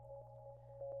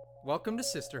Welcome to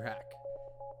Sister Hack.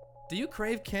 Do you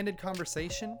crave candid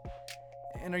conversation?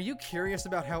 And are you curious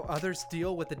about how others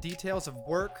deal with the details of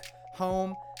work,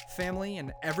 home, family,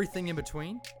 and everything in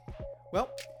between?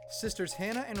 Well, sisters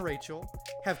Hannah and Rachel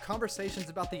have conversations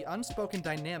about the unspoken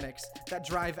dynamics that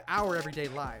drive our everyday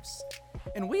lives.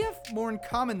 And we have more in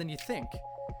common than you think.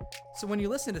 So when you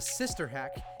listen to Sister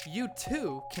Hack, you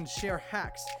too can share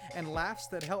hacks and laughs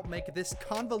that help make this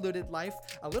convoluted life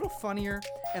a little funnier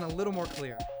and a little more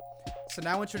clear. So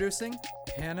now introducing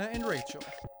Hannah and Rachel.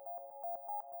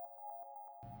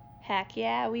 Heck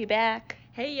yeah, we back.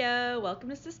 Hey yo, welcome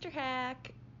to Sister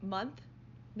Hack month,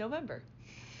 November.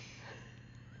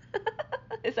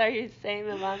 Is that you saying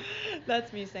the month?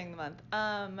 That's me saying the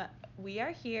month. We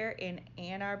are here in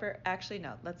Ann Arbor. Actually,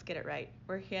 no, let's get it right.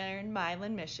 We're here in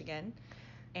Milan, Michigan,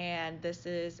 and this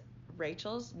is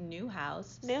Rachel's new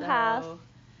house. House.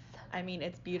 I mean,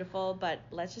 it's beautiful, but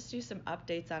let's just do some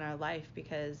updates on our life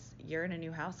because you're in a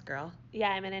new house, girl. Yeah,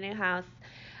 I'm in a new house.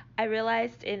 I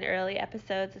realized in early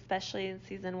episodes, especially in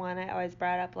season 1, I always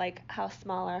brought up like how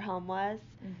small our home was.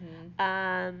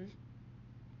 Mm-hmm.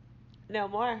 No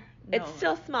more. It's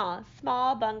still small.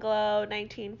 Small bungalow,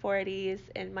 1940s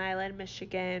in Milan,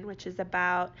 Michigan, which is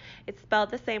it's spelled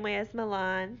the same way as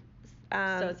Milan.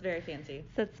 So it's very fancy.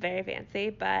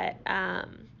 But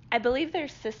I believe they're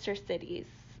sister cities,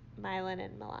 Milan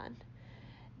and Milan.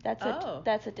 That's what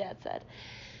Dad said.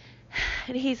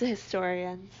 And he's a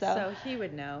historian, so he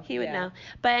would know. He would know.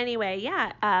 But anyway,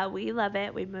 we love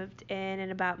it. We moved in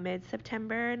about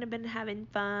mid-September and have been having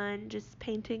fun, just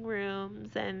painting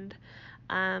rooms and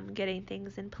getting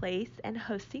things in place and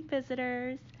hosting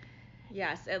visitors.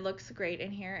 Yes, it looks great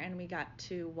in here, and we got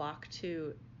to walk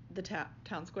to the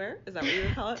town square. Is that what you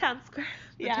would call it? Town square.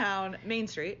 Main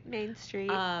Street.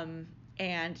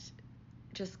 And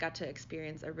just got to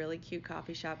experience a really cute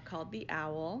coffee shop called The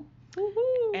Owl.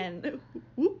 Woo-hoo. And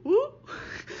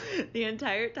the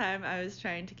entire time I was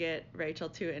trying to get Rachel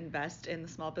to invest in the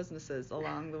small businesses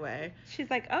along the way. She's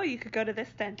like, oh, you could go to this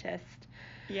dentist.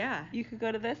 Yeah. You could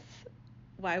go to this.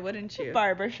 Why wouldn't you?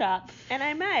 Barbershop. And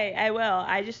I will.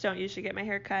 I just don't usually get my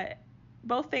hair cut.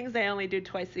 Both things I only do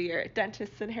twice a year,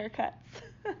 dentists and haircuts.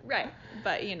 Right.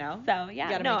 But, you know. So,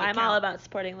 yeah. No, I'm all about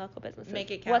supporting local businesses.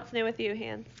 Make it count. What's new with you,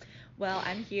 Hans? Well,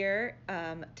 I'm here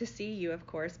to see you, of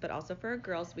course, but also for a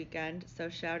girls' weekend. So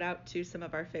shout out to some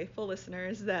of our faithful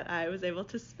listeners that I was able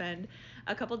to spend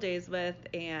a couple days with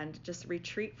and just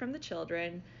retreat from the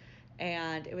children.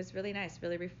 And it was really nice,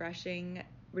 really refreshing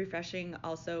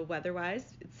also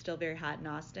weather-wise. It's still very hot in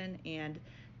Austin, and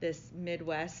this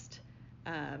Midwest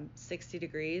 60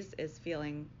 degrees is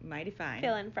feeling mighty fine.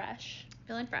 Feeling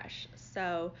fresh.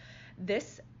 So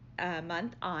this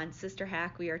month on Sister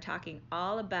Hack, we are talking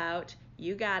all about,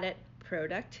 you got it,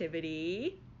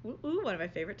 productivity. Ooh, one of my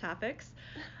favorite topics.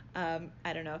 I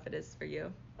don't know if it is for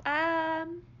you. Yeah,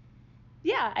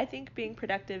 I think being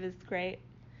productive is great.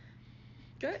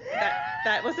 Good.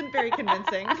 That wasn't very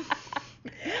convincing.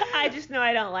 I just know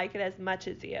I don't like it as much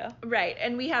as you. Right,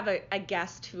 and we have a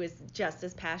guest who is just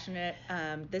as passionate.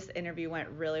 This interview went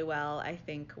really well, I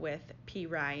think, with P.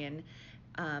 Ryan.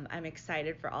 I'm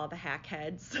excited for all the hack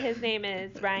heads. His name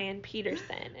is Ryan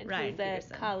Peterson, and he's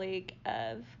a colleague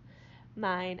of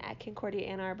mine at Concordia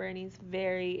Ann Arbor, and he's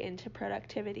very into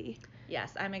productivity.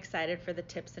 Yes, I'm excited for the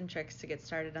tips and tricks to get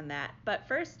started on that. But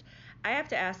first, I have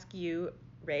to ask you,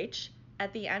 Rach,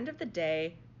 at the end of the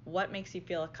day, what makes you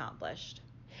feel accomplished?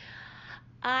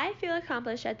 I feel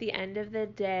accomplished at the end of the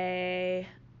day,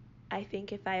 I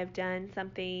think if I have done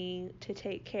something to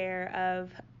take care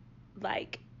of,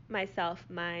 like, myself,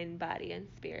 mind, body, and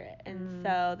spirit. And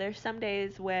so there's some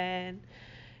days when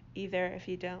either if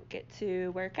you don't get to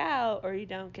work out or you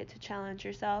don't get to challenge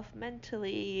yourself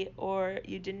mentally or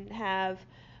you didn't have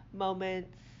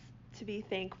moments to be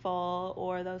thankful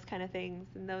or those kind of things,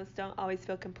 and those don't always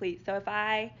feel complete. So if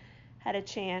I had a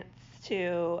chance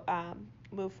to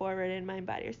move forward in mind,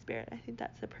 body, or spirit, I think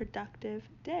that's a productive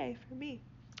day for me.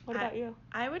 What about you?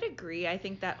 I would agree. I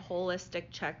think that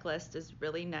holistic checklist is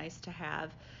really nice to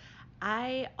have.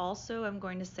 I also am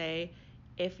going to say,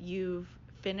 if you've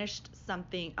finished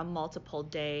something, a multiple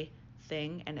day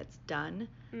thing, and it's done,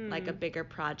 like a bigger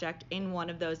project in one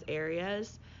of those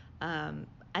areas,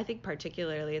 I think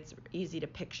particularly it's easy to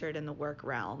picture it in the work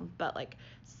realm, but like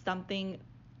something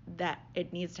that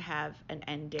it needs to have an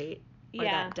end date or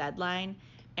that deadline.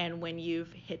 And when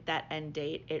you've hit that end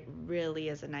date, it really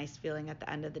is a nice feeling at the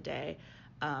end of the day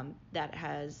that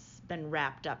has been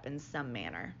wrapped up in some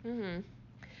manner. Mm-hmm.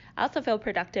 I also feel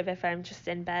productive if I'm just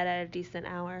in bed at a decent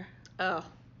hour. Oh,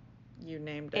 you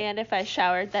named it. And if I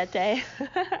showered that day.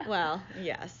 Well,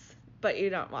 yes. But you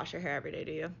don't wash your hair every day,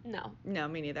 do you? No. No,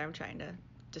 me neither. I'm trying to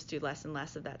just do less and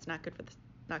less of that. It's not good for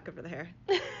the hair.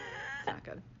 It's not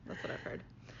good. That's what I've heard.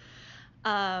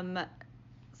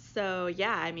 So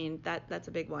yeah, I mean that's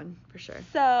a big one for sure.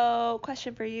 So,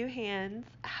 question for you, Hands.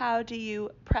 How do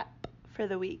you prep for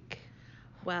the week?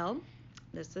 Well,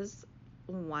 this is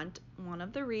one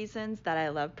of the reasons that I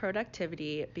love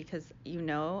productivity, because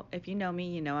if you know me,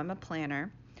 you know I'm a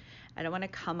planner. I don't want to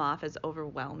come off as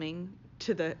overwhelming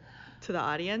to the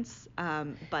audience,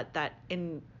 but that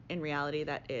in reality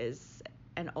that is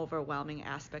an overwhelming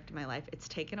aspect of my life. It's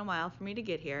taken a while for me to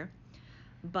get here,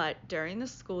 but during the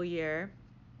school year,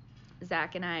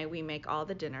 Zach and I, we make all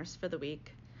the dinners for the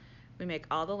week. We make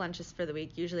all the lunches for the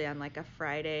week, usually on like a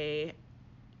Friday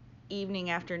evening,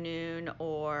 afternoon,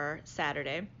 or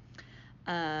Saturday.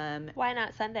 Why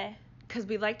not Sunday? Because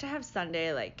we like to have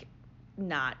Sunday like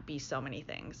not be so many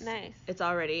things. Nice. It's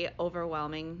already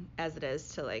overwhelming as it is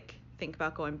to like think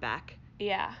about going back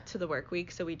to the work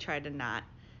week, so we try to not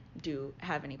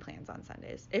have any plans on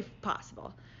Sundays if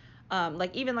possible.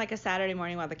 Like even like a Saturday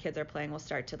morning while the kids are playing, we'll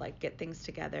start to like get things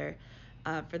together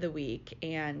for the week,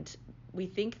 and we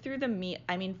think through the meat.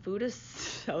 I mean, food is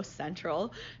so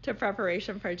central to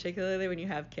preparation, particularly when you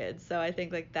have kids. So I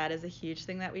think like that is a huge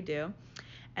thing that we do.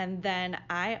 And then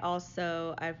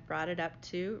I've brought it up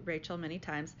to Rachel many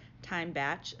times, time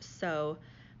batch. So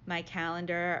my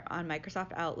calendar on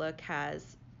Microsoft Outlook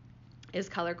is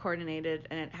color coordinated,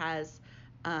 and it has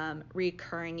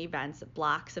recurring events,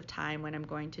 blocks of time when I'm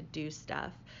going to do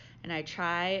stuff. And I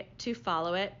try to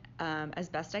follow it as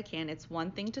best I can. It's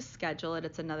one thing to schedule it,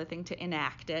 it's another thing to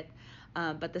enact it.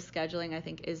 But the scheduling, I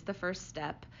think, is the first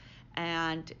step.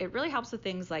 And it really helps with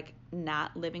things like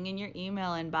not living in your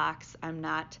email inbox. I'm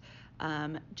not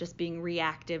just being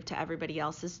reactive to everybody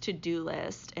else's to-do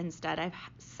list. Instead, I've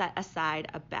set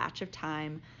aside a batch of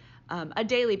time, a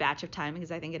daily batch of time,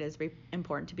 because I think it is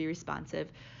important to be responsive,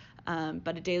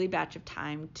 but a daily batch of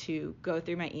time to go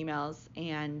through my emails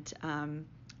and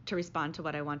to respond to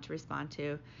what I want to respond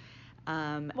to.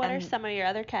 What are some of your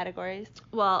other categories?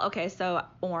 Well, okay, so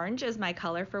orange is my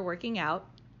color for working out.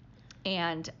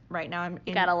 And right now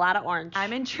You got a lot of orange.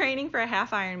 I'm in training for a half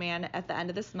Ironman at the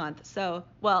end of this month. So,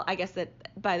 well, I guess that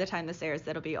by the time this airs,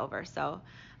 it'll be over. So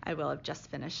I will have just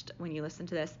finished when you listen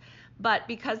to this. But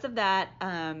because of that,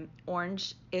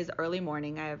 orange is early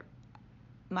morning. I have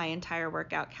my entire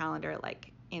workout calendar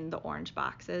like in the orange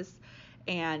boxes.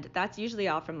 And that's usually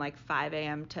all from like 5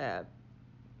 a.m. to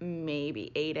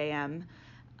maybe 8 a.m.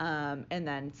 And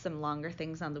then some longer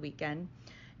things on the weekend.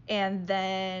 And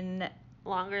then...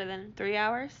 Longer than 3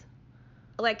 hours?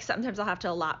 Like sometimes I'll have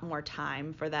to allot more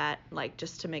time for that, like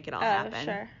just to make it all happen.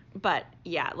 Sure. But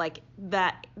yeah, like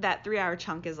that 3 hour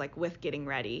chunk is like with getting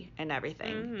ready and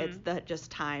everything. Mm-hmm. It's the just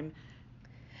time.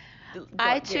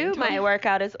 I too, my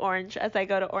workout is orange as I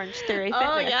go to Orange Theory Fitness.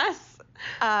 Oh yes.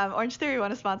 Orange Theory,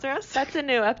 want to sponsor us? That's a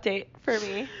new update for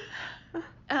me.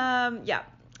 Yeah.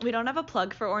 We don't have a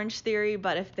plug for Orange Theory,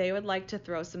 but if they would like to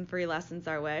throw some free lessons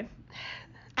our way.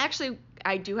 Actually,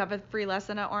 I do have a free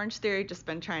lesson at Orange Theory, just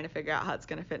been trying to figure out how it's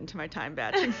going to fit into my time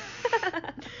batching.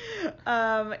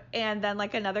 And then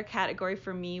like another category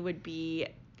for me would be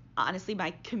honestly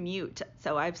my commute.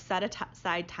 So I've set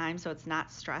aside time so it's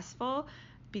not stressful,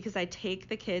 because I take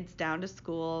the kids down to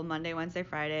school Monday, Wednesday,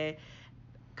 Friday,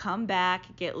 come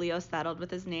back, get Leo settled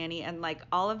with his nanny, and like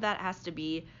all of that has to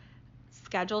be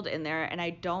scheduled in there, and I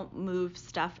don't move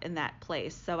stuff in that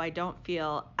place, so I don't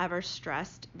feel ever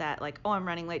stressed that like, oh, I'm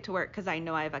running late to work, because I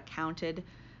know I've accounted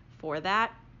for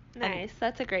that. Nice.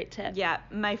 That's a great tip. Yeah,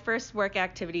 my first work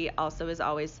activity also is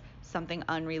always something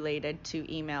unrelated to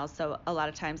emails, so a lot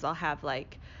of times I'll have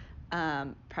like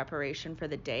preparation for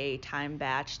the day time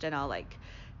batched, and I'll like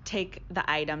take the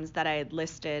items that I had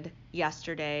listed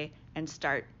yesterday and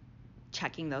start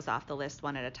checking those off the list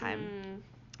one at a time.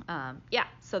 Yeah,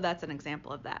 so that's an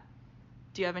example of that.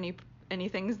 Do you have any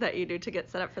things that you do to get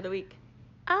set up for the week?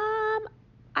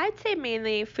 I'd say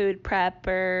mainly food prep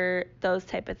or those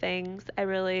type of things. I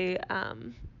really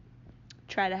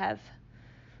try to have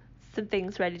some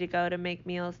things ready to go to make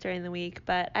meals during the week,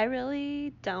 but I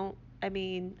really don't. I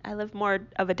mean, I live more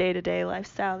of a day-to-day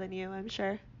lifestyle than you, I'm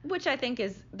sure. Which I think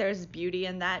there's beauty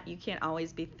in that. You can't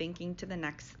always be thinking to the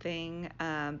next thing,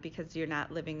 because you're not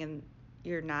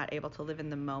able to live in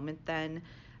the moment then.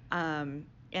 And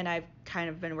I've kind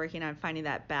of been working on finding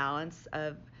that balance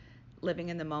of living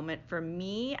in the moment. For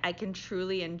me, I can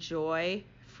truly enjoy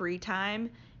free time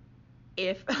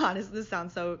if, honestly, this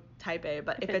sounds so type A,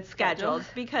 but if it's scheduled,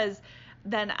 because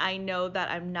then I know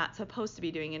that I'm not supposed to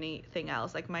be doing anything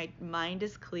else. Like my mind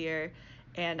is clear,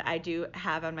 And I do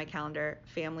have on my calendar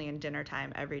family and dinner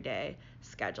time every day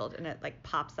scheduled, and it like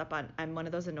pops up on. I'm one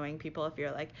of those annoying people. If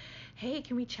you're like, hey,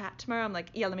 can we chat tomorrow? I'm like,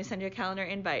 yeah, let me send you a calendar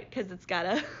invite, because it's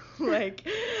gotta like,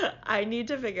 I need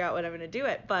to figure out when I'm gonna do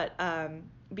it. But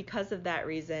because of that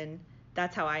reason,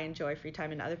 that's how I enjoy free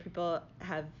time, and other people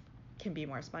can be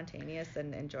more spontaneous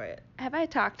and enjoy it. Have I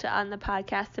talked on the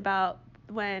podcast about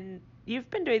when you've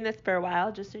been doing this for a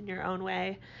while, just in your own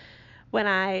way? When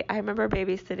I remember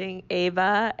babysitting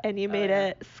Ava, and you made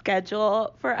a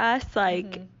schedule for us,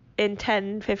 like in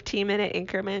 10, 15-minute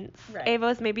increments. Right. Ava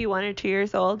was maybe 1 or 2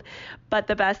 years old, but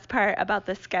the best part about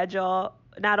the schedule,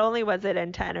 not only was it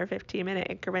in 10 or 15-minute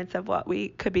increments of what we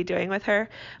could be doing with her,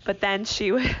 but then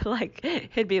she would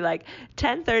it'd be like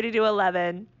 10:30 to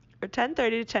 11, or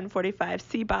 10:30 to 10:45,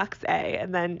 see box A,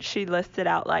 and then she listed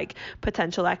out like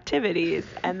potential activities,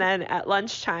 and then at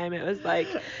lunchtime it was like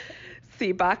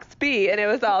see box B, and it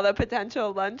was all the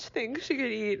potential lunch things she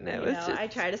could eat, and it was just. I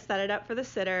try to set it up for the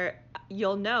sitter.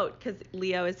 You'll note, because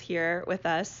Leo is here with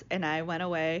us, and I went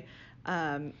away,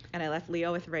 and I left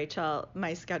Leo with Rachel.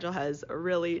 My schedule has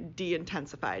really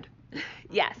de-intensified.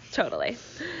 Yes, totally.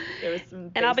 It was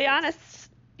some And I'll be basics.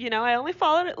 honest, I only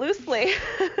followed it loosely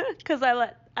because I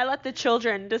let the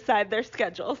children decide their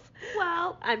schedules.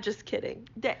 Well, I'm just kidding.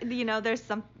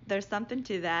 there's something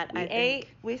to that. We I ate,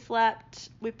 think we slept,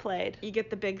 we played. you get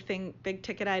the big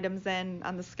ticket items in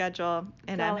on the schedule,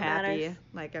 and That's all I'm that happy. matters.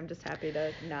 Like, I'm just happy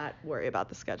to not worry about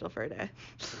the schedule for a day.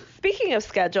 Speaking of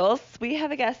schedules, we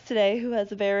have a guest today who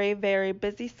has a very, very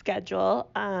busy schedule.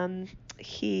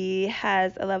 He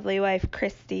has a lovely wife,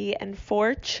 Christy, and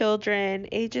 4 children,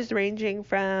 ages ranging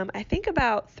from, I think,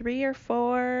 about 3 or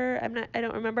 4. I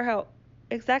don't remember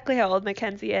exactly how old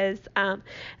Mackenzie is. And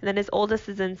then his oldest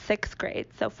is in 6th grade.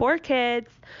 So 4 kids,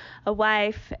 a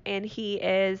wife, and he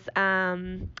is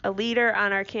a leader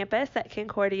on our campus at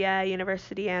Concordia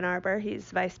University, Ann Arbor.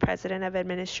 He's vice president of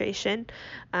administration.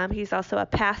 He's also a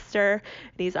pastor,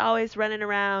 and he's always running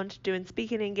around doing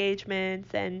speaking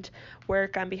engagements and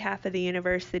work on behalf of the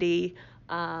university.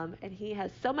 And he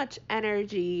has so much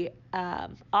energy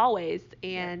always,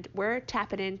 and we're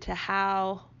tapping into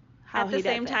how At the he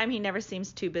does same it. time, he never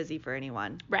seems too busy for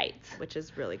anyone, Right. which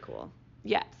is really cool.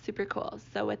 Yeah, super cool.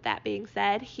 So with that being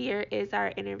said, here is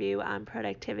our interview on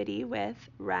productivity with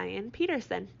Ryan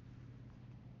Peterson.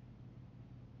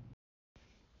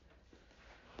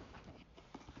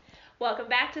 Welcome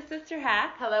back to Sister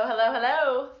Hack. Hello, hello,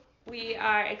 hello. We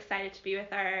are excited to be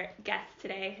with our guest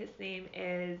today. His name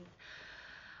is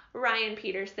Ryan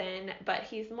Peterson, but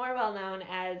he's more well known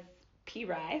as P.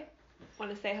 Rye.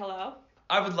 Want to say hello?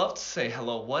 I would love to say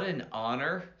hello. What an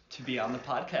honor to be on the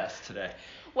podcast today.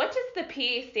 What does the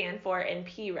P stand for in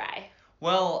P. Rye?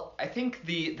 Well, I think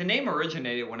the name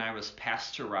originated when I was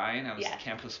Pastor Ryan. I was Yes. the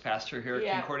campus pastor here at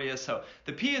Yeah. Concordia. So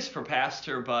the P is for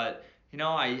pastor, but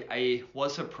I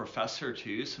was a professor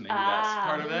too, so maybe that's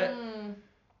part of it.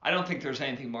 I don't think there's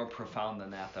anything more profound than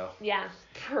that, though. Yeah,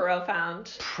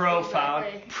 profound. Profound,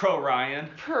 Exactly. pro Ryan.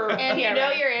 And you Yeah, know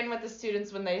right. you're in with the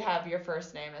students when they have your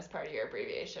first name as part of your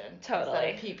abbreviation.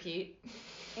 Totally. Instead of PP.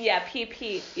 Yeah,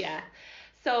 PP, yeah.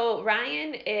 So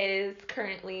Ryan is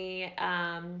currently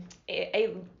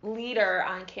a leader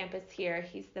on campus here.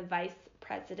 He's the vice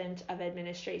president of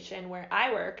administration where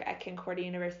I work at Concordia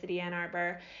University, Ann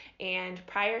Arbor. And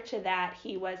prior to that,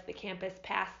 he was the campus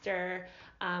pastor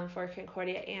for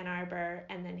Concordia, Ann Arbor.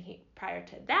 And then prior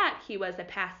to that, he was a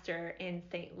pastor in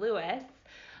St. Louis.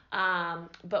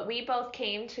 But we both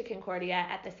came to Concordia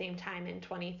at the same time in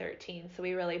 2013. So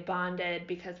we really bonded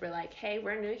because we're like, hey,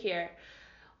 we're new here.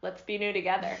 Let's be new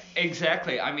together.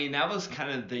 Exactly. I mean, that was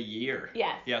kind of the year.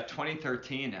 Yes. Yeah,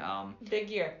 2013. Big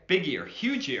year. Big year,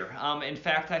 huge year. In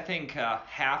fact, I think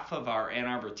half of our Ann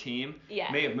Arbor team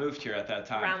Yeah. may have moved here at that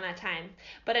time. Around that time.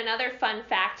 But another fun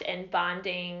fact and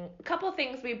bonding, a couple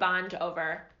things we bond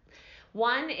over.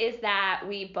 One is that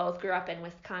we both grew up in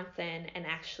Wisconsin and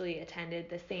actually attended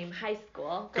the same high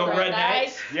school. Go Red Red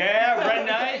Knights. Knights. Yeah, Red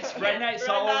Knights. Red Knights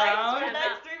all around. Red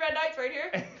Knights, 3 Red Knights right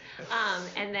here.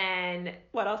 And then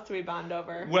what else do we bond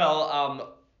over?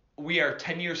 Well, we are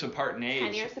 10 years apart in age.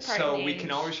 10 years apart so in we age.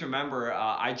 can always remember,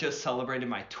 I just celebrated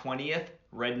my 20th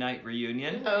Red Knight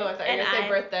reunion. Oh, I thought you were And going to say I-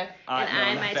 birthday. And No,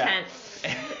 I not my that.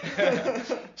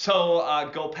 10th. So,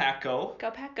 go Pack Go.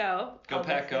 Go Pack Go. Go All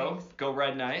Pack those Go. things. Go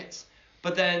Red Knights.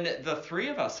 But then the 3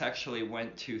 of us actually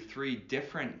went to 3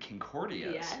 different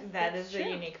Concordias. Yes. That That's is a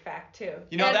true. unique fact, too.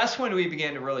 You know, And that's when we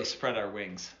began to really spread our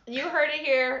wings. You heard it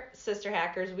here, Sister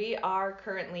Hackers. We are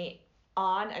currently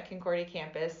on a Concordia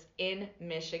campus in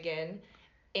Michigan.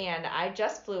 And I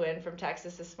just flew in from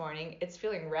Texas this morning. It's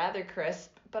feeling rather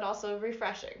crisp, but also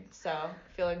refreshing. So,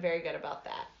 feeling very good about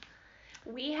that.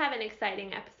 We have an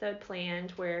exciting episode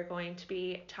planned. We're going to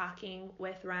be talking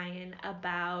with Ryan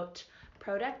about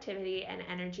productivity and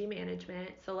energy management.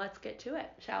 So let's get to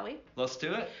it, shall we? Let's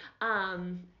do it.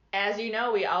 As you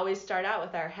know, we always start out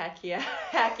with our heck yeah,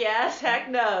 heck yes, heck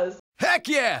no's. Heck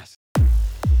yes!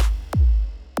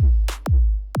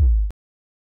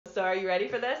 So are you ready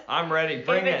for this? I'm ready.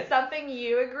 Bring If it's it. something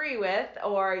you agree with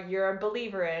or you're a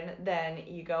believer in, then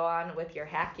you go on with your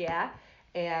heck yeah.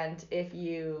 And if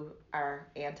you are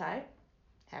anti,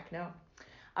 heck no.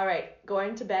 All right,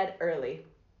 going to bed early.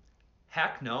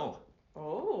 Heck no.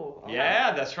 Oh.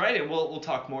 Yeah, that's right. And we'll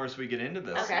talk more as we get into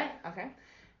this. Okay.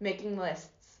 Making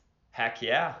lists. Heck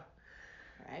yeah.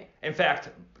 All right. In fact,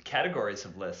 categories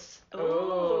of lists.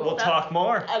 Ooh. We'll talk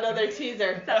more. Another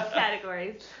teaser.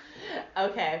 Subcategories.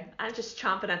 Okay. I'm just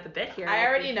chomping at the bit here. I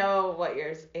already know what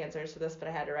your answers to this, but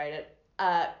I had to write it.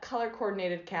 Color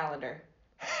coordinated calendar.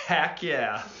 Heck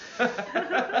yeah.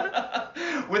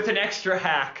 With an extra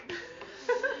hack.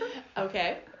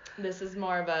 Okay. This is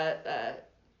more of a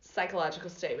psychological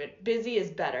statement. Busy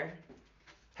is better.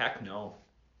 Heck no.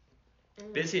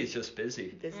 Busy is just busy.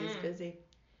 Busy is busy.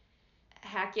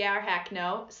 Heck yeah or heck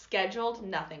no. Scheduled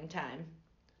nothing time.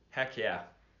 Heck yeah.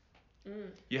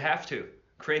 You have to.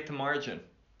 Create the margin.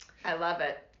 I love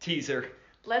it. Teaser.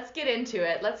 Let's get into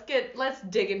it. Let's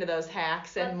dig into those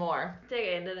hacks and more.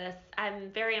 Dig into this. I'm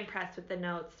very impressed with the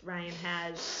notes Ryan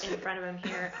has in front of him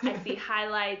here. I see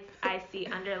highlights, I see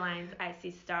underlines, I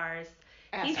see stars.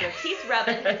 He's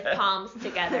rubbing his palms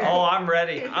together. Oh, I'm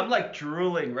ready. I'm like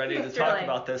drooling, ready to He's talk drooling.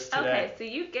 about this today. Okay, so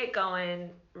you get going,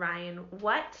 Ryan.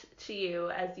 What to you,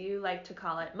 as you like to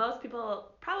call it, most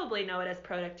people probably know it as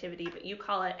productivity, but you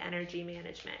call it energy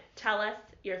management. Tell us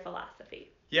your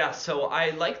philosophy. Yeah, so I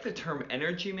like the term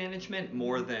energy management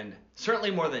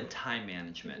certainly more than time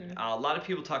management. A lot of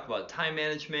people talk about time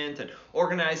management and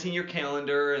organizing your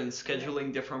calendar and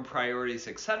scheduling different priorities,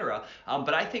 etc.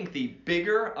 But I think the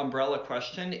bigger umbrella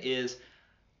question is,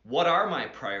 what are my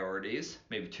priorities?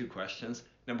 Maybe two questions.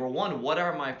 Number one, what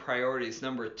are my priorities?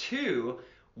 Number two,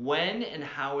 when and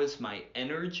how is my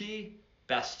energy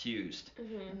best used?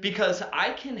 Because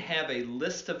I can have a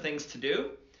list of things to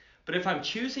do, but if I'm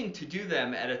choosing to do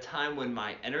them at a time when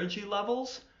my energy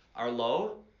levels are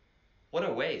low, what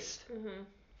a waste.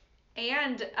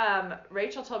 And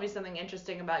Rachel told me something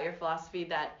interesting about your philosophy,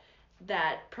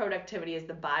 that productivity is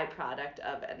the byproduct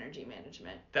of energy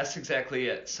management. That's exactly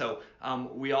it. So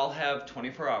we all have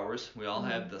 24 hours. We all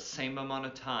have the same amount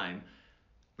of time.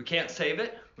 We can't save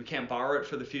it. We can't borrow it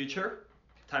for the future.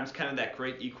 Time's kind of that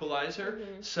great equalizer.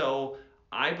 So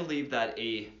I believe that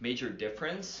a major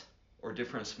difference or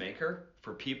difference maker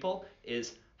for people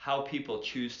is how people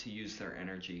choose to use their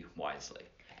energy wisely.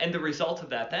 And the result of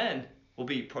that then will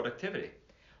be productivity.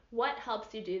 What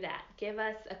helps you do that? Give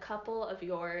us a couple of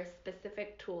your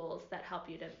specific tools that help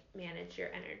you to manage your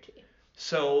energy.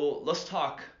 So let's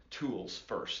talk tools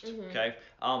first, okay?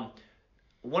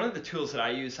 One of the tools that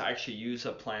I actually use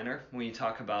a planner when you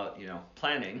talk about,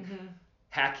 planning.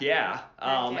 Heck yeah.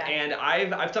 And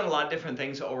I've done a lot of different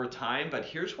things over time, but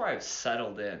here's where I've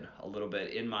settled in a little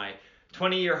bit in my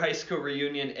 20-year high school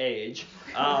reunion age.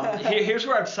 Here's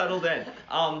where I've settled in.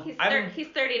 He's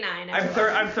 39.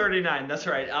 I'm 39. That's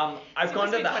right. I've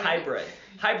gone to the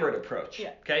hybrid approach.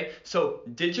 Yeah. Okay. So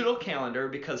digital calendar,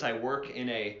 because I work in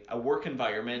a work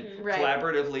environment Right.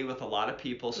 collaboratively with a lot of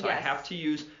people, so I Yes. have to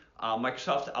use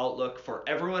Microsoft Outlook for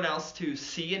everyone else to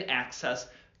see and access.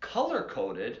 Color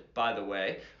coded, by the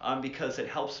way, because it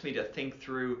helps me to think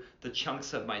through the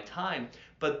chunks of my time.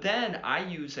 But then I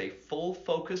use a full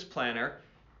focus planner.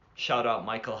 Shout out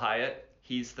Michael Hyatt.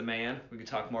 He's the man. We can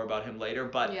talk more about him later.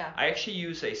 But Yeah. I actually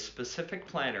use a specific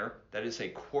planner that is a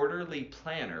quarterly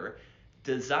planner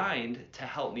designed to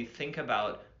help me think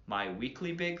about my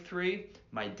weekly big three,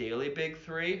 my daily big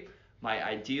three, my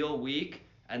ideal week,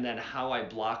 and then how I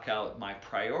block out my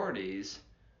priorities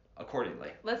accordingly.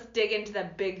 Let's dig into the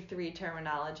big three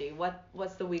terminology.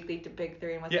 What's the weekly big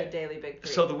three and what's the daily big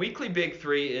three? So the weekly big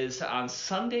three is on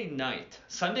Sunday night.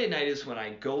 Sunday night is when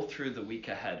I go through the week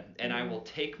ahead, and I will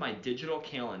take my digital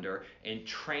calendar and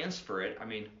transfer it. I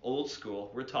mean, old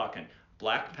school. We're talking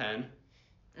black pen.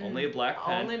 Only a black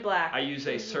pen. Only black. I use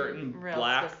a certain Real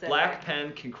black specific.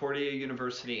 pen, Concordia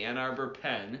University Ann Arbor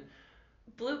pen.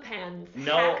 Blue pens.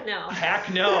 No. Heck no.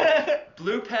 Heck no.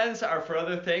 Blue pens are for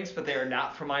other things, but they are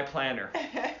not for my planner.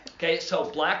 Okay, so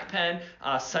black pen,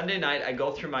 Sunday night, I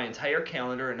go through my entire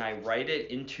calendar and I write it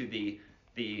into the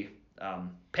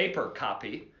paper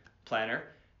copy planner.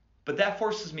 But that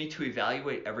forces me to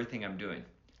evaluate everything I'm doing.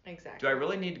 Exactly. Do I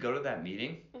really need to go to that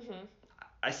meeting?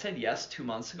 I said yes 2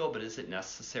 months ago, but is it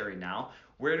necessary now?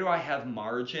 Where do I have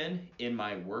margin in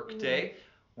my work day?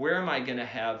 Where am I going to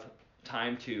have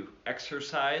time to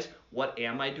exercise? What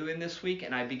am I doing this week?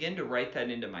 And I begin to write that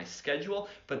into my schedule,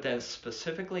 but then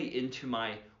specifically into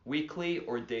my weekly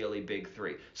or daily big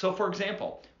three. So for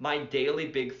example, my daily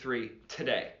big three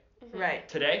today. Right.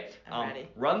 Today, I'm ready.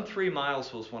 run 3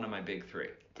 miles was one of my big three.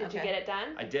 Did you Okay. get it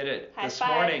done? I did it High this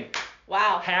five. morning.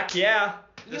 Wow. Heck yeah.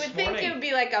 You This would think morning. it would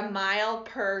be like a mile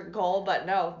per goal, but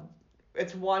no.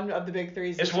 It's one of the big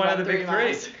threes. It's to one run of the big 3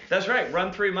 miles. three. That's right.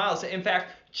 Run 3 miles. In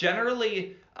fact,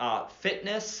 generally,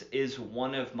 fitness is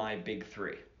one of my big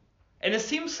three. And it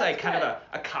seems like That's kind of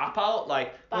good. a cop-out,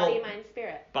 like Body, well, mind,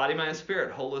 spirit. body, mind,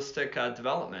 spirit, holistic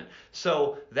development.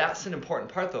 So that's an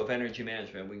important part, though, of energy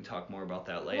management. We can talk more about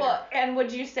that later. Well, and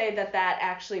would you say that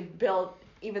actually built,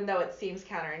 even though it seems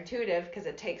counterintuitive because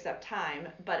it takes up time,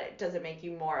 but does it make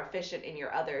you more efficient in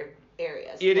your other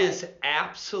areas? It is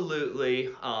absolutely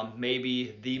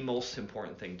maybe the most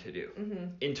important thing to do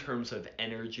in terms of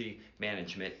energy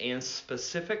management. And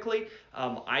specifically,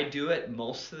 I do it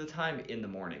most of the time in the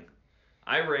morning.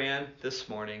 I ran this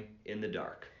morning in the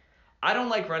dark. I don't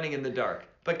like running in the dark,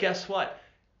 but guess what?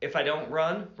 If I don't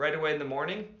run right away in the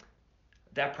morning,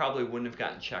 that probably wouldn't have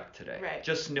gotten checked today. Right.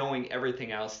 Just knowing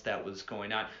everything else that was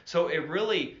going on. So it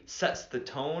really sets the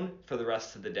tone for the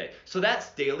rest of the day. So that's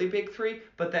daily big three,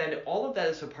 but then all of that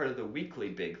is a part of the weekly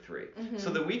big three. So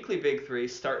the weekly big three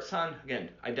starts on, again,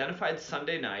 identified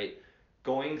Sunday night,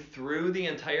 going through the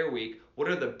entire week. What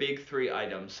are the big three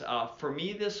items? For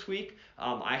me this week,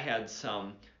 I had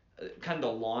some kind of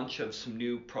the launch of some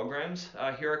new programs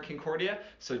here at Concordia.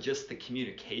 So just the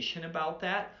communication about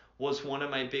that was one of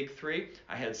my big three.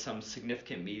 I had some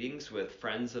significant meetings with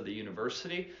friends of the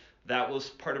university. That was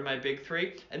part of my big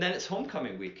three. And then it's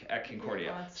homecoming week at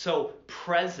Concordia. Yes. So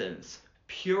presence,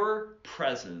 pure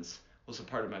presence was a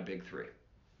part of my big three.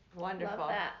 Wonderful. Love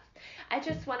that. I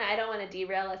don't want to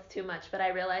derail us too much, but I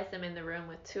realized I'm in the room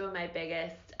with two of my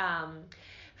biggest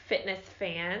fitness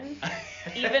fans,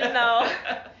 even though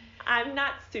I'm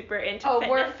not super into Oh, fitness.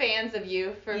 we're fans of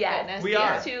you for Yes, fitness. We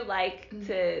are. to like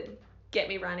to get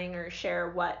me running or share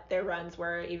what their runs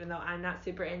were, even though I'm not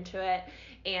super into it.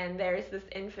 And there's this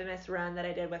infamous run that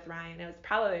I did with Ryan. It was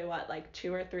probably like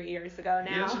 2 or 3 years ago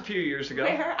now. It was a few years ago.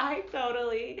 Where I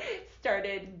totally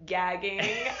started gagging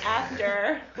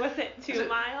after, was it 2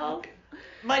 miles?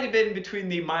 Might have been between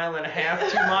the 1.5 mile,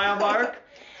 2 mile mark.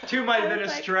 2 might have been a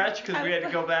stretch because we had to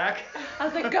go back. I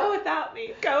was like, go without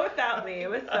me, go without me. It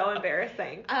was so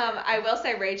embarrassing. I will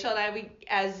say, Rachel and I, we,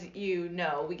 as you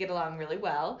know, we get along really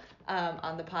well.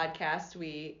 On the podcast,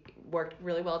 we work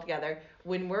really well together.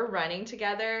 When we're running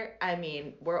together, I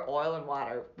mean, we're oil and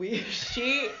water.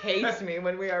 She hates me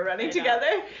when we are running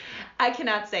together. I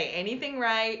cannot say anything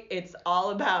right. It's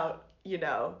all about,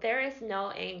 There is no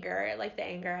anger like the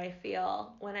anger I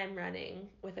feel when I'm running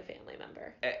with a family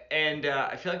member. And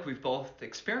I feel like we've both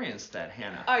experienced that,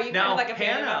 Hannah. Are you kind of like a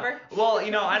family Hannah, member? Well,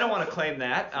 I don't want to claim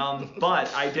that,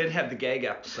 but I did have the gag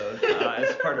episode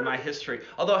as part of my history.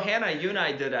 Although, Hannah, you and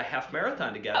I did a half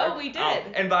marathon together. Oh, we did.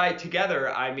 And by together,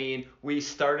 I mean we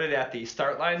started at the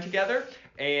start line together,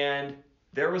 and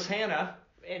there was Hannah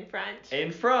In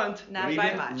front. Not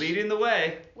by much. leading the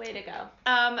way. Way to go.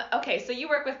 Okay, so you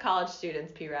work with college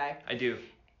students, P. Rye, I do.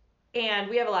 and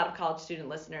we have a lot of college student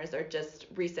listeners or just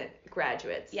recent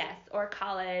graduates. Yes, or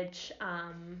college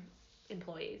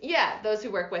employees. Yeah, those who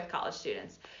work with college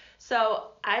students. So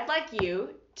I'd like you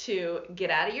to get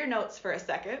out of your notes for a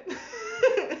second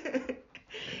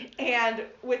and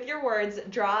with your words,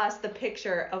 draw us the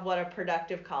picture of what a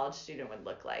productive college student would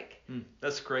look like.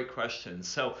 That's a great question.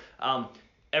 So,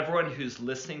 everyone who's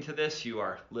listening to this, you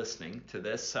are listening to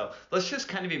this. So let's just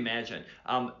kind of imagine.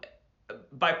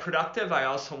 By productive, I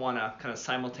also want to kind of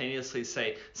simultaneously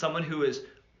say someone who is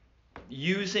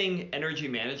using energy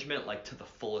management like to the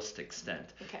fullest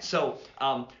extent. Okay. So,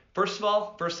 first of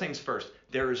all, first things first,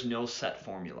 there is no set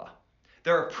formula.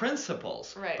 There are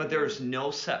principles, Right. but there's no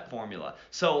set formula.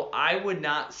 So I would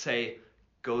not say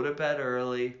go to bed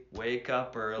early, wake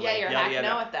up early. Yeah, you're hacking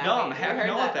out with that. No, I'm We hacking heard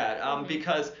out with that. that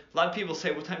because a lot of people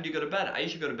say, what time do you go to bed? I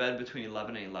usually go to bed between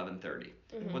 11 and 11:30.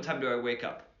 What time do I wake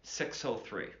up?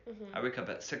 6:03. I wake up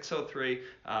at 6:03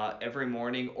 every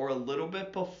morning or a little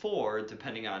bit before,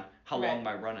 depending on how long Right.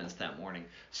 my run is that morning.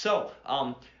 So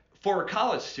for a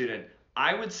college student,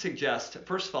 I would suggest,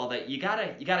 first of all, that you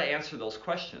gotta answer those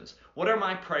questions. What are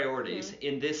my priorities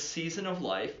in this season of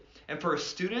life? And for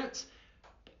students,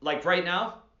 like right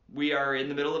now, we are in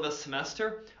the middle of a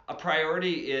semester. A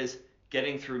priority is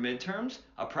getting through midterms.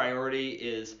 A priority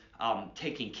is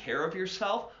taking care of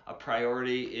yourself. A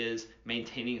priority is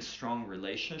maintaining strong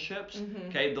relationships.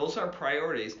 Okay, those are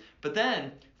priorities. But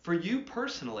then, for you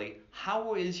personally,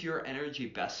 how is your energy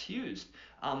best used?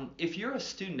 If you're a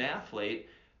student athlete,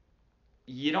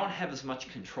 you don't have as much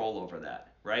control over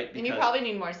that, right? And you probably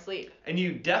need more sleep. And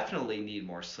you definitely need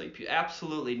more sleep. You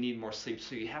absolutely need more sleep.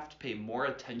 So you have to pay more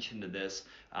attention to this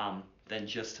than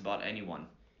just about anyone.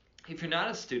 If you're not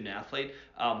a student athlete,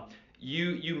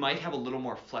 you might have a little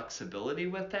more flexibility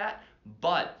with that,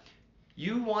 but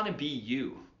you want to be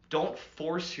you. Don't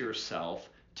force yourself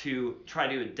to try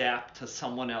to adapt to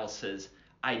someone else's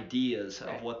ideas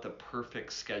of what the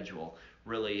perfect schedule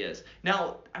really is.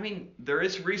 Now, I mean, there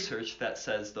is research that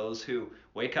says those who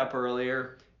wake up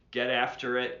earlier, get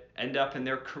after it, end up in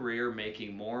their career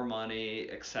making more money,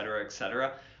 etc.,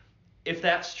 etc. If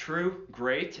that's true,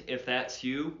 great. If that's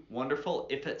you, wonderful.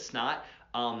 If it's not,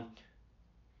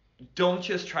 don't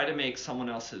just try to make someone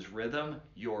else's rhythm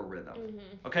your rhythm.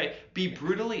 Okay? Be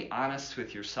brutally honest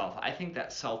with yourself. I think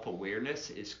that self-awareness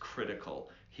is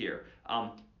critical here.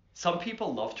 Some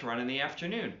people love to run in the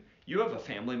afternoon. You have a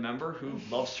family member who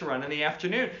loves to run in the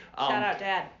afternoon. Shout out,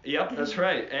 Dad. Yep, that's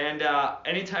right. And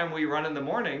anytime we run in the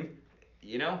morning,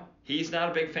 he's not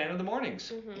a big fan of the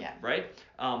mornings. Yeah. Right?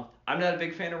 I'm not a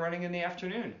big fan of running in the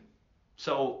afternoon.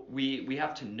 So we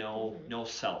have to know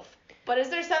self. But is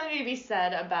there something to be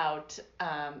said about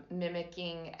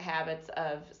mimicking habits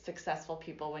of successful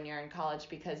people when you're in college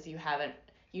because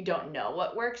you don't know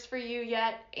what works for you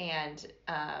yet, and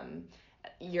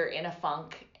you're in a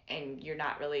funk and you're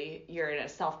in a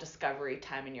self-discovery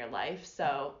time in your life,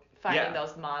 so finding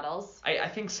those models? I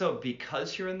think so,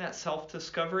 because you're in that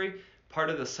self-discovery. Part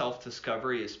of the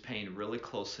self-discovery is paying really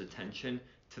close attention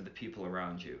to the people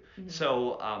around you.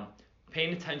 So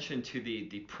paying attention to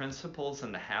the principles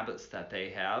and the habits that they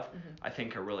have, I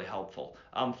think are really helpful.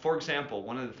 For example,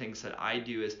 one of the things that I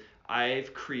do is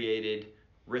I've created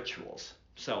rituals.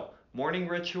 So morning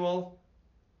ritual,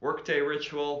 workday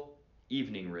ritual,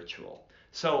 evening ritual.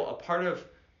 So a part of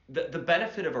the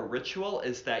benefit of a ritual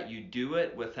is that you do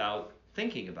it without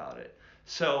thinking about it.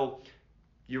 So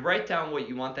you write down what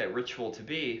you want that ritual to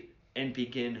be and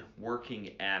begin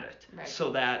working at it. Right.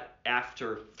 So that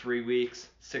after 3 weeks,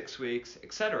 6 weeks,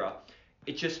 etc.,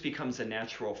 it just becomes a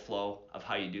natural flow of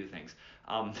how you do things.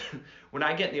 When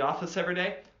I get in the office every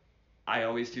day, I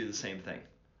always do the same thing.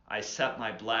 I set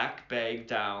my black bag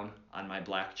down on my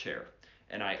black chair,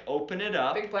 and I open it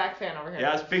up. Big black fan over here.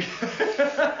 Yeah, it's big.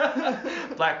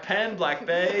 Black pen, black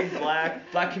bag,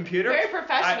 black computer. Very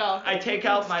professional. I take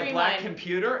out my black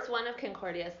computer. It's one of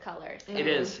Concordia's colors. It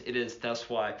is. That's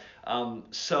why.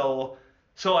 So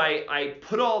I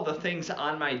put all the things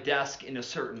on my desk in a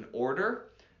certain order.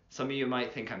 Some of you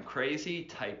might think I'm crazy,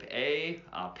 type A,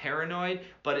 paranoid,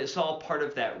 but it's all part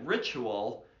of that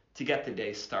ritual to get the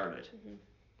day started.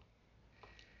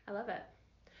 I love it.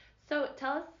 So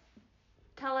tell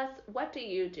us, what do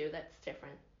you do that's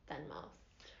different than most?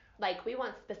 Like, we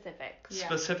want specifics. Yeah.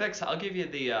 Specifics, I'll give you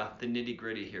the nitty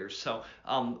gritty here. So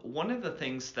one of the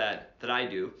things that I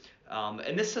do,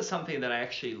 and this is something that I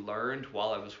actually learned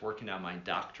while I was working on my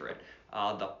doctorate,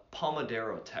 the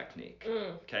Pomodoro technique.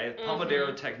 Okay,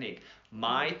 Pomodoro technique.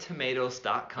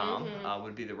 MyTomatoes.com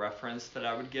would be the reference that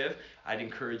I would give. I'd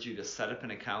encourage you to set up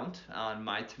an account on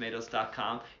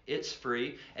MyTomatoes.com. It's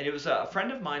free. And it was a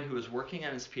friend of mine who was working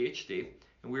on his PhD,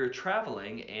 and we were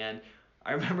traveling, and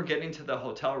I remember getting to the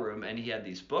hotel room, and he had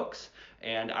these books,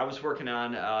 and I was working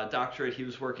on a doctorate, he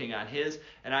was working on his,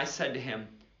 and I said to him,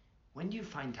 when do you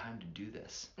find time to do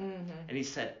this? And he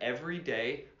said, every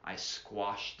day I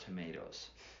squash tomatoes.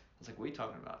 I was like, what are you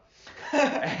talking about?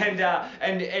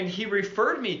 and he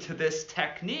referred me to this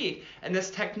technique, and this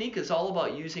technique is all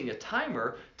about using a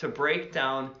timer to break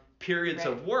down periods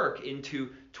of work into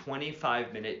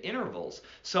 25-minute intervals.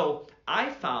 So I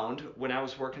found when I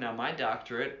was working on my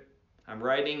doctorate, I'm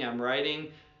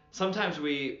writing. Sometimes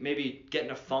we maybe get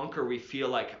in a funk, or we feel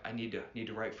like I need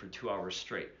to write for 2 hours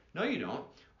straight. No, you don't.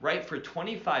 Write for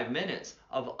 25 minutes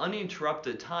of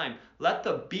uninterrupted time. Let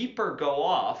the beeper go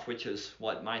off, which is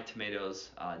what My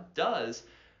Tomatoes does,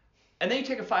 and then you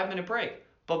take a 5-minute break.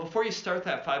 But before you start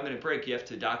that 5-minute break, you have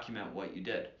to document what you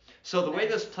did. So the way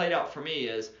this played out for me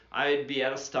is I'd be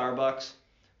at a Starbucks.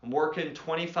 I'm working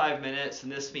 25 minutes,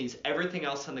 and this means everything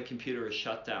else on the computer is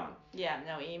shut down. Yeah,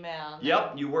 no email.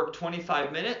 Yep, you work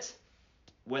 25 minutes.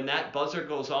 When that buzzer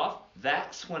goes off,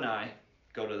 that's when I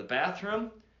go to the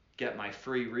bathroom, get my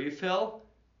free refill,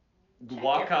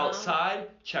 walk outside,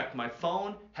 check my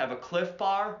phone, have a Cliff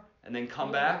Bar, and then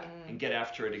come back and get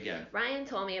after it again. Ryan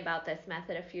told me about this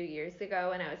method a few years ago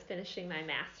when I was finishing my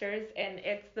master's, and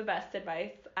it's the best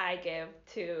advice I give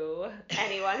to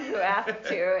anyone who asks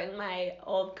to. And my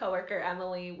old coworker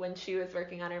Emily, when she was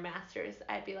working on her master's,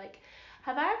 I'd be like,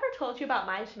 have I ever told you about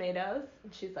my tomatoes?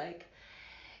 And she's like,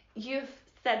 you've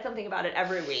said something about it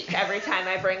every week, every time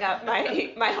I bring up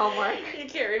my homework. You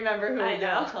can't remember who I you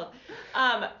know.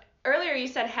 told. Earlier you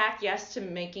said hack yes to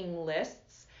making lists.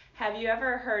 Have you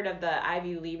ever heard of the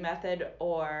Ivy Lee method,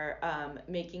 or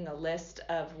making a list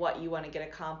of what you want to get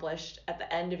accomplished at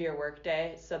the end of your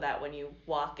workday, so that when you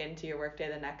walk into your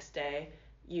workday the next day,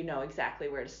 you know exactly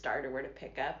where to start or where to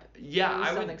pick up? Yeah, Use I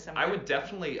something would, similar. I would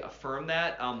definitely affirm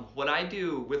that. What I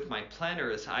do with my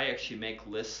planner is I actually make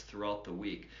lists throughout the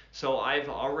week. So I've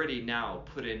already now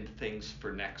put in things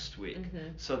for next week,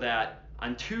 so that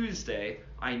on Tuesday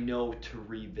I know to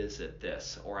revisit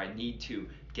this, or I need to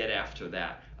get after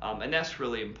that. And that's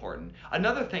really important.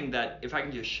 Another thing that, if I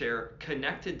can just share,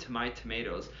 connected to my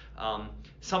tomatoes,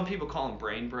 some people call them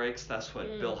brain breaks. That's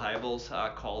what Bill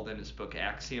Hybels called in his book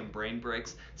Axiom, brain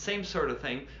breaks. Same sort of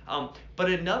thing. But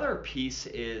another piece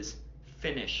is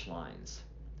finish lines.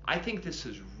 I think this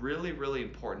is really, really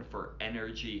important for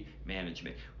energy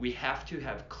management. We have to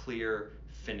have clear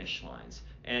finish lines.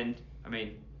 And, I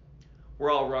mean,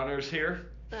 we're all runners here.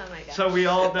 Oh my gosh. So we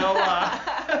all know,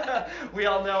 we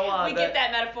get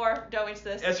that metaphor, don't we,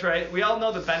 sis? That's right. We all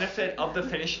know the benefit of the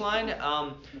finish line.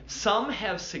 Some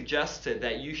have suggested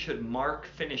that you should mark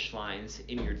finish lines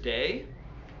in your day,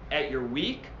 at your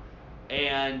week,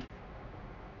 and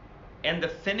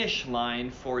the finish line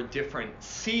for different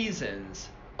seasons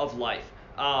of life.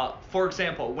 For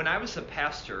example, when I was a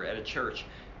pastor at a church,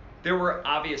 there were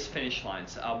obvious finish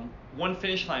lines. One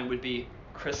finish line would be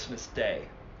Christmas Day.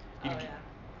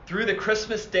 Through the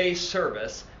Christmas Day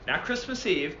service, not Christmas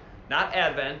Eve, not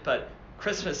Advent, but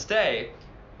Christmas Day,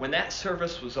 when that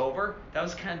service was over, that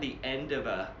was kind of the end of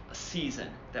a season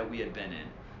that we had been in.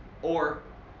 Or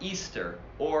Easter,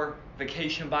 or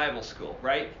Vacation Bible School,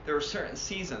 right? There are certain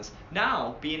seasons.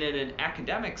 Now, being in an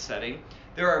academic setting,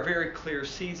 there are very clear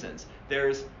seasons.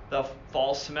 There's the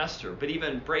fall semester, but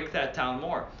even break that down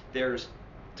more. There's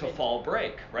fall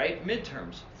break, right?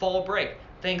 Midterms, fall break,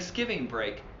 Thanksgiving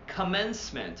break,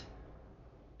 commencement,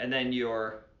 and then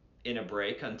you're in a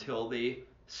break until the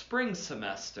spring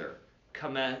semester,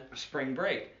 spring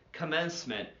break,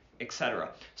 commencement, etc.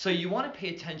 So you want to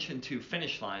pay attention to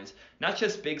finish lines, not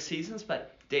just big seasons,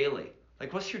 but daily.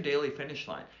 Like, what's your daily finish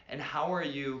line? And how are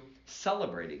you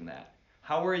celebrating that?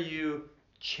 How are you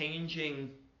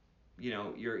changing,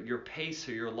 your pace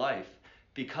or your life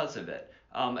because of it?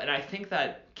 And I think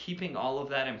that keeping all of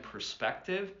that in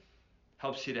perspective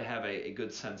helps you to have a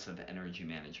good sense of energy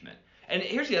management. And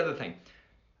here's the other thing.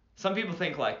 Some people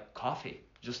think like coffee,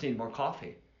 just need more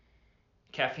coffee.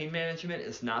 Caffeine management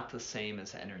is not the same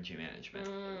as energy management.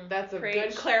 That's a Preach.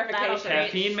 good clarification.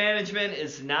 Caffeine management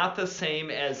is not the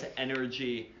same as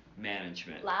energy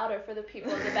management. Louder for the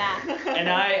people in the back. And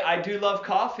I do love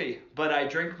coffee, but I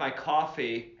drink my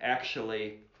coffee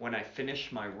actually when I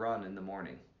finish my run in the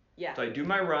morning. Yeah. So I do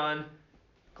my run,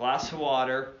 glass of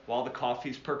water while the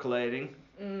coffee's percolating,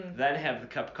 then have the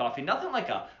cup of coffee. Nothing like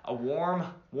a warm,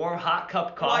 hot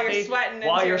cup of coffee. While you're sweating into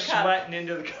While your you're cup. sweating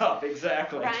into the cup,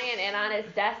 exactly. Ryan, and on his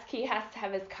desk, he has to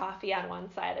have his coffee on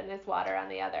one side and his water on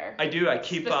the other. I do. I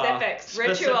keep Specifics,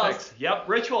 rituals. Yep,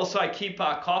 rituals. So I keep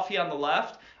coffee on the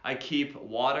left. I keep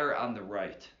water on the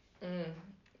right.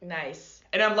 Nice.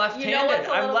 And I'm left-handed. You know what's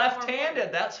a I'm little bit more left-handed.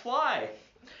 important? That's why.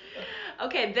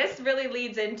 Okay, this really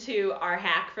leads into our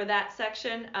hack for that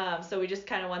section. So we just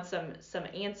kind of want some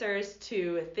answers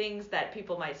to things that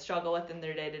people might struggle with in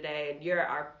their day-to-day, and you're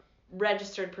our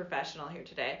registered professional here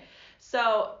today.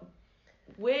 So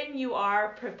when you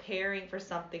are preparing for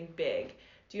something big,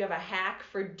 do you have a hack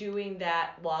for doing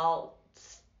that while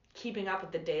keeping up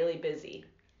with the daily busy?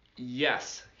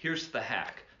 Yes. Here's the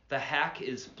hack. The hack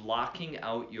is blocking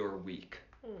out your week.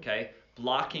 Okay?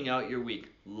 Blocking out your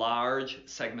week, large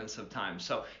segments of time.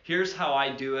 So here's how I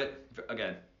do it.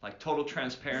 Again, like total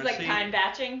transparency. It's like time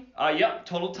batching? Yep,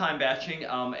 total time batching.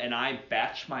 And I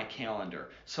batch my calendar.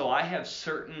 So I have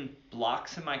certain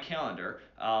blocks in my calendar,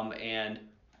 and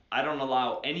I don't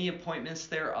allow any appointments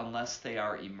there unless they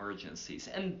are emergencies.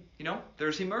 And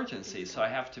there's emergencies, so I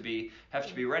have to be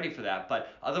ready for that. But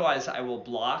otherwise, I will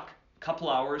block a couple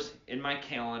hours in my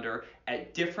calendar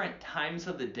at different times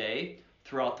of the day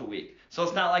throughout the week. So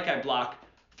it's not like I block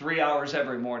 3 hours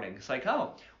every morning. It's like,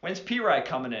 oh, when's P-Ride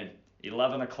coming in?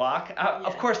 11 o'clock?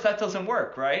 Of course, that doesn't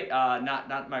work, right?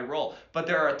 Not my role. But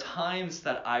there are times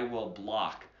that I will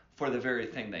block for the very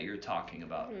thing that you're talking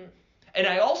about. And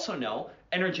I also know,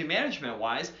 energy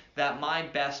management-wise, that my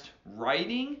best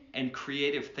writing and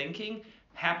creative thinking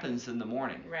happens in the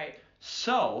morning. Right.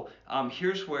 So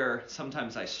here's where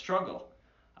sometimes I struggle.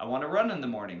 I want to run in the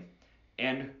morning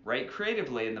and write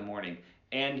creatively in the morning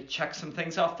and check some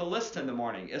things off the list in the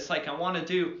morning. It's like I want to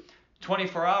do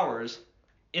 24 hours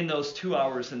in those 2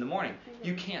 hours in the morning.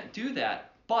 You can't do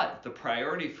that, but the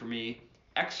priority for me,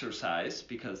 exercise,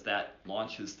 because that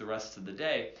launches the rest of the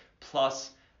day,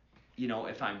 plus,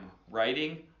 if I'm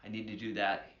writing, I need to do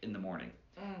that in the morning.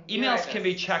 Emails can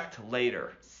be checked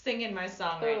later. Singing my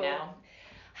song right now.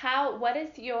 What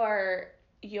is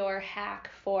your hack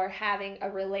for having a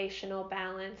relational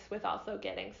balance with also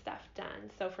getting stuff done?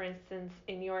 So for instance,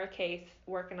 in your case,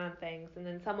 working on things, and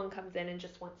then someone comes in and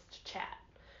just wants to chat,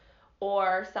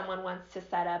 or someone wants to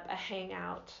set up a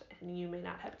hangout and you may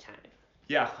not have time.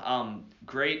 Yeah,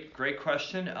 great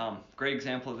question. Great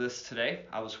example of this today.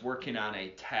 I was working on a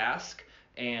task,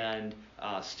 and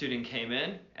a student came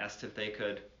in, asked if they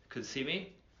could see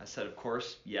me. I said, of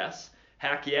course, yes.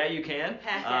 Heck yeah, you can.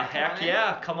 Heck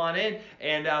yeah, come on in.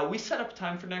 And we set up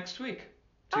time for next week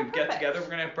to get together. We're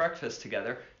going to have breakfast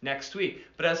together next week.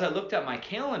 But as I looked at my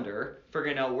calendar,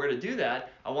 figuring out where to do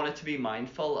that, I wanted to be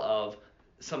mindful of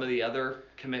some of the other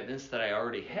commitments that I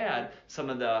already had, some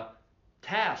of the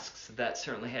tasks that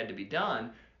certainly had to be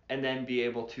done, and then be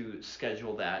able to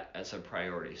schedule that as a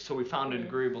priority. So we found an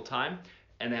agreeable time,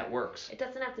 and that works. It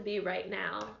doesn't have to be right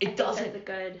now. It doesn't.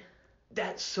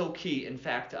 That's so key. In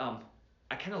fact,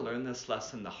 I kind of learned this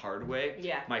lesson the hard way.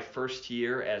 Yeah. My first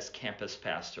year as campus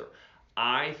pastor,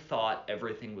 I thought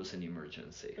everything was an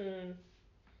emergency.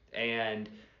 And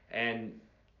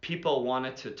people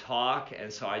wanted to talk,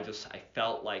 and so I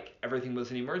felt like everything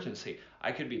was an emergency.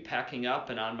 I could be packing up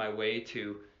and on my way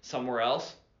to somewhere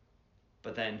else,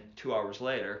 but then 2 hours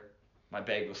later, my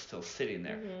bag was still sitting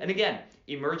there. And again,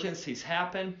 emergencies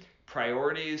happen,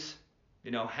 priorities,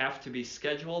 have to be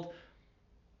scheduled,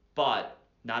 but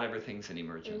not everything's an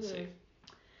emergency.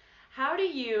 How do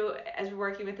you, as you're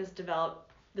working with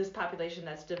this population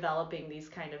that's developing these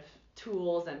kind of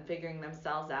tools and figuring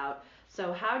themselves out,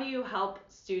 so how do you help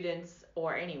students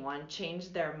or anyone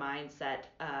change their mindset,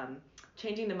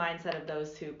 changing the mindset of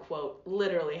those who, quote,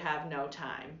 literally have no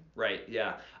time? Right,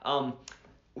 yeah.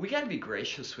 We got to be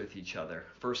gracious with each other,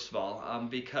 first of all,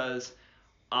 because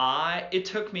it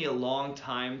took me a long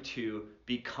time to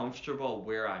be comfortable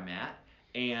where I'm at,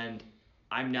 and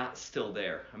I'm not still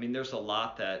there. I mean, there's a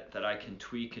lot that I can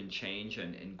tweak and change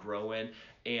and grow in,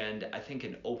 and I think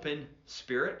an open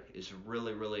spirit is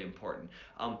really, really important.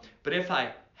 But if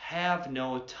I have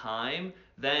no time,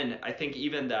 then I think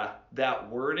even that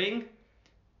wording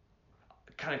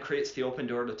kind of creates the open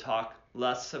door to talk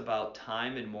less about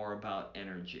time and more about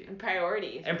energy. And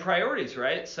priorities. And priorities,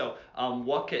 right? So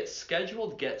what gets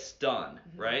scheduled gets done,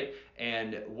 right?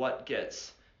 And what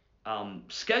gets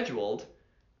scheduled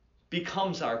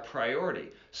becomes our priority.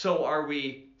 So are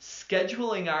we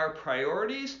scheduling our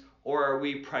priorities, or are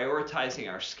we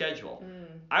prioritizing our schedule?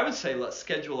 I would say let's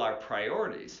schedule our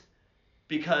priorities,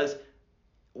 because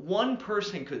one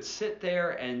person could sit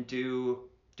there and do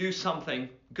something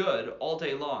good all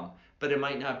day long, but it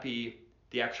might not be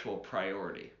the actual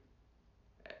priority.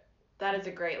 That is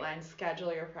a great line.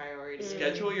 Schedule your priorities.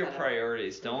 Schedule your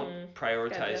priorities. Don't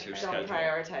prioritize your schedule. Don't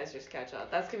prioritize your schedule.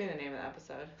 That's going to be the name of the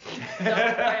episode. Don't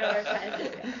prioritize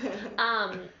your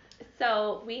schedule.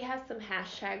 So we have some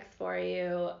hashtags for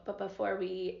you, but before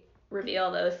we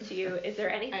reveal those to you, is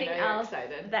there anything else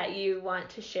that you want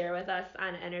to share with us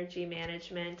on energy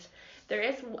management? There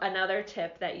is another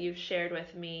tip that you've shared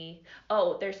with me.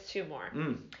 Oh, there's two more.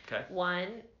 Okay.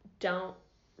 One, don't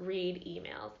read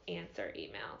emails, answer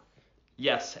emails.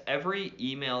 Yes, every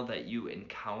email that you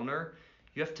encounter,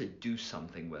 you have to do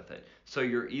something with it. So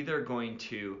you're either going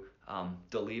to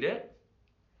delete it,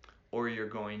 or you're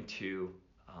going to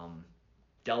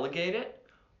delegate it,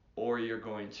 or you're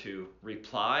going to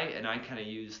reply. And I kind of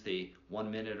use the 1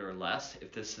 minute or less.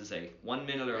 If this is a 1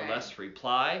 minute or less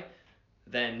reply,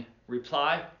 then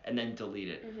reply and then delete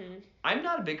it. I'm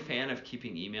not a big fan of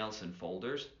keeping emails in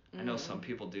folders. I know some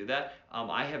people do that.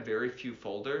 I have very few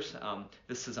folders.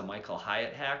 This is a Michael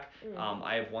Hyatt hack.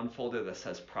 I have one folder that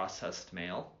says processed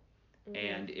mail.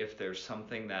 And if there's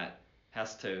something that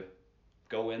has to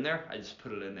go in there, I just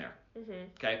put it in there.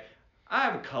 Okay. I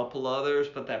have a couple others,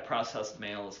 but that processed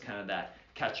mail is kind of that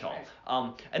catch-all.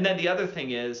 And then the other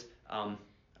thing is, I'm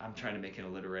trying to make an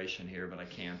alliteration here, but I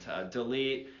can't.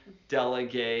 Delete,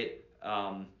 delegate,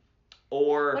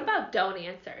 or... What about don't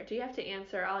answer? Do you have to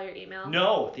answer all your emails?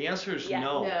 No, the answer is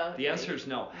no. No. The answer is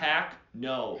no. Hack,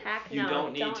 no. Hack, you no.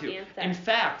 don't need Don't to. answer. In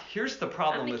fact, here's the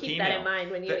problem with email. I'm going to keep that in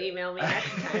mind when you email me next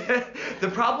time. The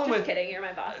problem Just kidding, you're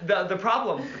my boss. The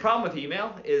problem with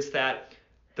email is that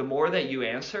the more that you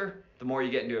answer, the more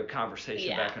you get into a conversation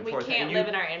Yeah, back and We forth. can't And live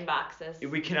in our inboxes.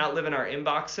 we cannot live in our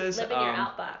inboxes. Live in your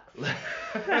outbox.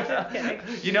 Just kidding.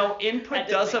 You know, That input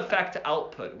just does makes affect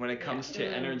output when it comes to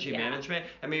energy yeah. management.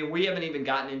 I mean, we haven't even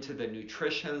gotten into the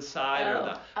nutrition side or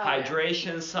the yeah.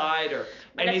 hydration side or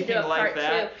Might have to do anything a like part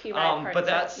that. two, P-Ride part But two.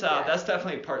 that's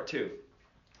definitely part 2.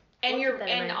 And We'll you're keep that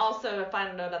in and mind. also a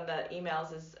final note on the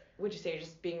emails is, would you say you're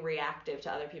just being reactive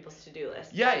to other people's to-do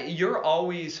lists? Yeah, you're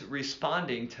always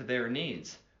responding to their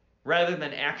needs rather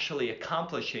than actually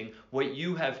accomplishing what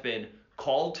you have been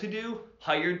called to do,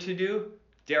 hired to do,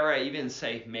 dare I even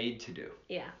say made to do.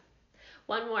 Yeah.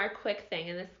 One more quick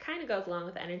thing, and this kind of goes along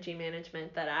with energy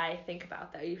management that I think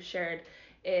about that you've shared,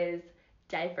 is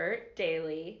divert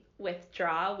daily,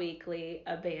 withdraw weekly,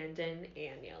 abandon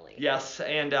annually. Yes,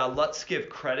 and let's give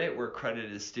credit where credit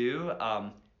is due.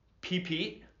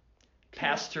 Pete,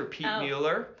 Pastor Pete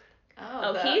Mueller.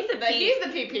 He's the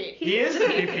PP. He is the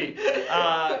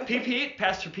Pete.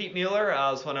 Pastor Pete Mueller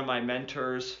was one of my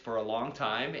mentors for a long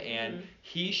time, and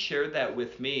he shared that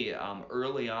with me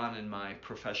early on in my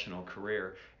professional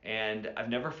career, and I've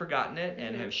never forgotten it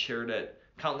and have shared it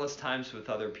countless times with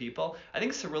other people. I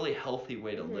think it's a really healthy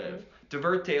way to live.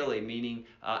 Divert daily, meaning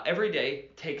every day,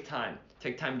 take time.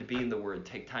 Take time to be in the Word.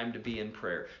 Take time to be in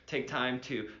prayer. Take time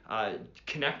to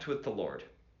connect with the Lord.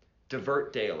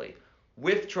 Divert daily.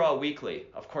 Withdraw weekly.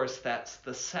 Of course, that's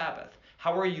the Sabbath.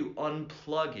 How are you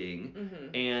unplugging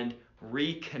and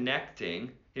reconnecting?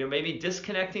 You know, maybe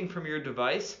disconnecting from your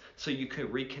device so you can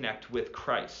reconnect with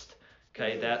Christ.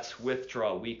 Okay, that's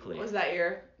withdraw weekly. Was that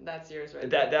that's yours, right?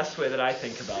 That's the way that I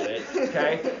think about it.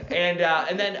 Okay,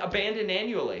 and then abandon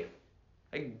annually.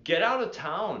 Like, get out of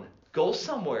town. Go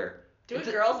somewhere. Do a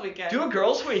girls' weekend. Do a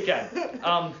girls' weekend.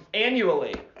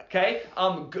 Annually. Okay.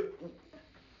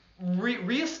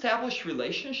 Reestablish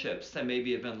relationships that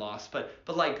maybe have been lost, but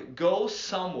like go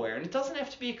somewhere, and it doesn't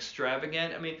have to be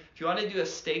extravagant. I mean, if you want to do a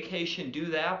staycation, do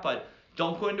that, but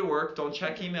don't go into work, don't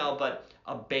check email, but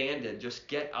abandon, just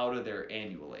get out of there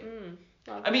annually.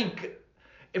 I mean,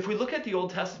 if we look at the Old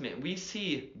Testament, we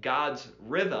see God's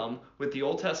rhythm with the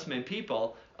Old Testament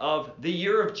people of the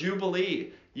year of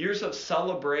Jubilee, years of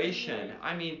celebration.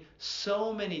 I mean,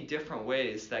 so many different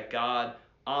ways that God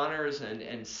honors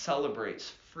and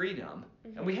celebrates freedom,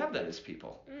 and we have that as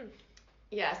people.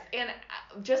 Yes, and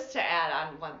just to add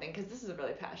on one thing, because this is a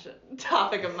really passionate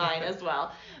topic of mine as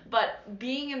well, but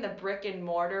being in the brick and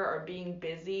mortar or being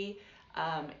busy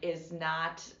is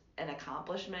not an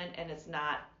accomplishment, and it's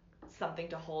not something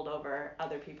to hold over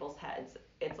other people's heads.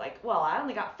 It's like, well, I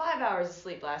only got 5 hours of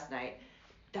sleep last night.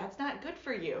 That's not good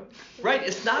for you. Right,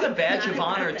 it's not a badge of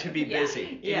honor impressive. to be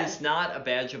busy. Yeah. It is not a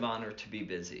badge of honor to be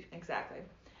busy. Exactly.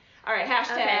 All right,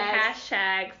 hashtags. Okay,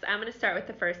 hashtags. I'm going to start with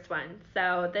the first one.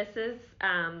 So this is,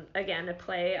 again, a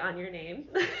play on your name.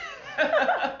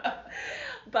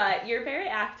 But you're very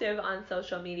active on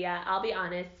social media. I'll be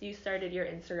honest, you started your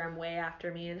Instagram way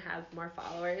after me and have more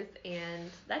followers,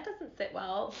 and that doesn't sit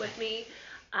well with me.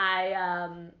 I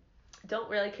don't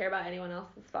really care about anyone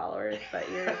else's followers, but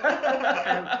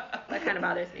that kind of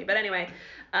bothers me. But anyway,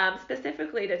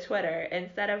 specifically to Twitter,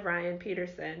 instead of Ryan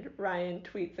Peterson, Ryan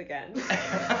tweets again.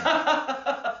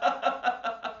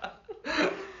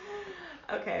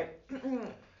 Okay.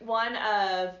 One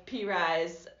of P.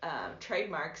 Rye's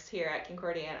trademarks here at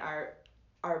Concordia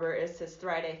Arbor is his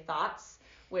Friday Thoughts,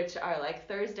 which are like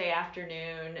Thursday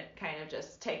afternoon kind of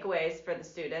just takeaways for the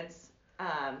students.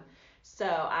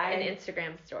 An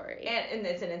Instagram story. And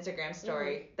it's an Instagram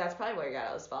story. That's probably where you got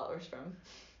all those followers from.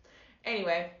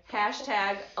 Anyway,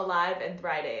 hashtag alive and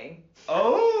thriving.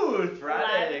 Oh,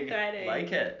 thriving. Thriving.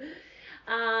 Like it.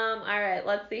 All right,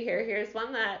 let's see here. Here's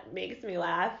one that makes me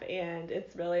laugh, and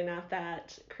it's really not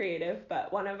that creative,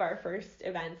 but one of our first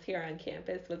events here on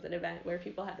campus was an event where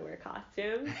people had to wear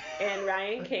costumes, and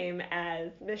Ryan came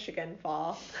as Michigan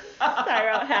Fall. So I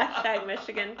wrote hashtag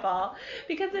Michigan Fall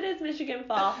because it is Michigan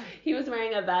Fall. He was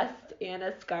wearing a vest and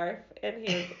a scarf, and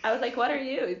I was like, what are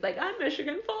you? He's like, I'm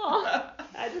Michigan Fall.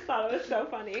 I just thought it was so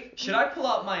funny. Should I pull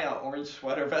out my orange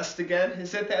sweater vest again?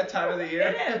 Is it that time of the year?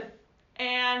 It is.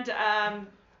 And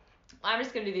I'm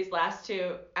just going to do these last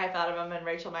two. I thought of them, and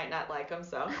Rachel might not like them,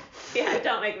 so. Yeah,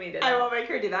 don't make me do that. I won't make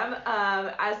her do them.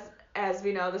 As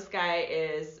we know, this guy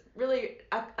is really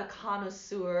a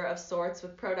connoisseur of sorts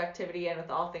with productivity and with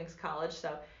all things college,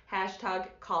 so hashtag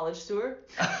college sewer.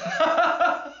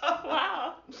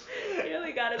 Wow. You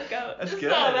really got his goat. That's good. So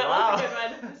that Wow. was a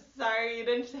good one. Sorry you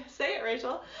didn't say it,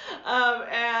 Rachel.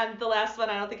 And the last one,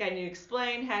 I don't think I need to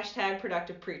explain. Hashtag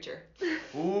productive preacher.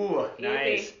 Ooh,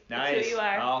 nice. Easy. That's who you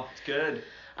are. Oh, it's good.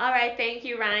 All right, thank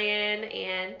you, Ryan,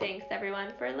 and thanks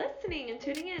everyone for listening and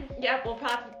tuning in. Yep, we'll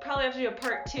probably have to do a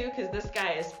part 2 because this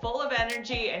guy is full of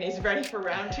energy and he's ready for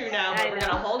round 2 now. But we're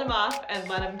gonna hold him off and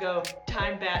let him go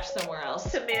time batch somewhere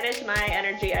else. To manage my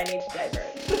energy, I need to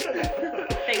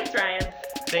divert. Thanks, Ryan.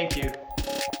 Thank you.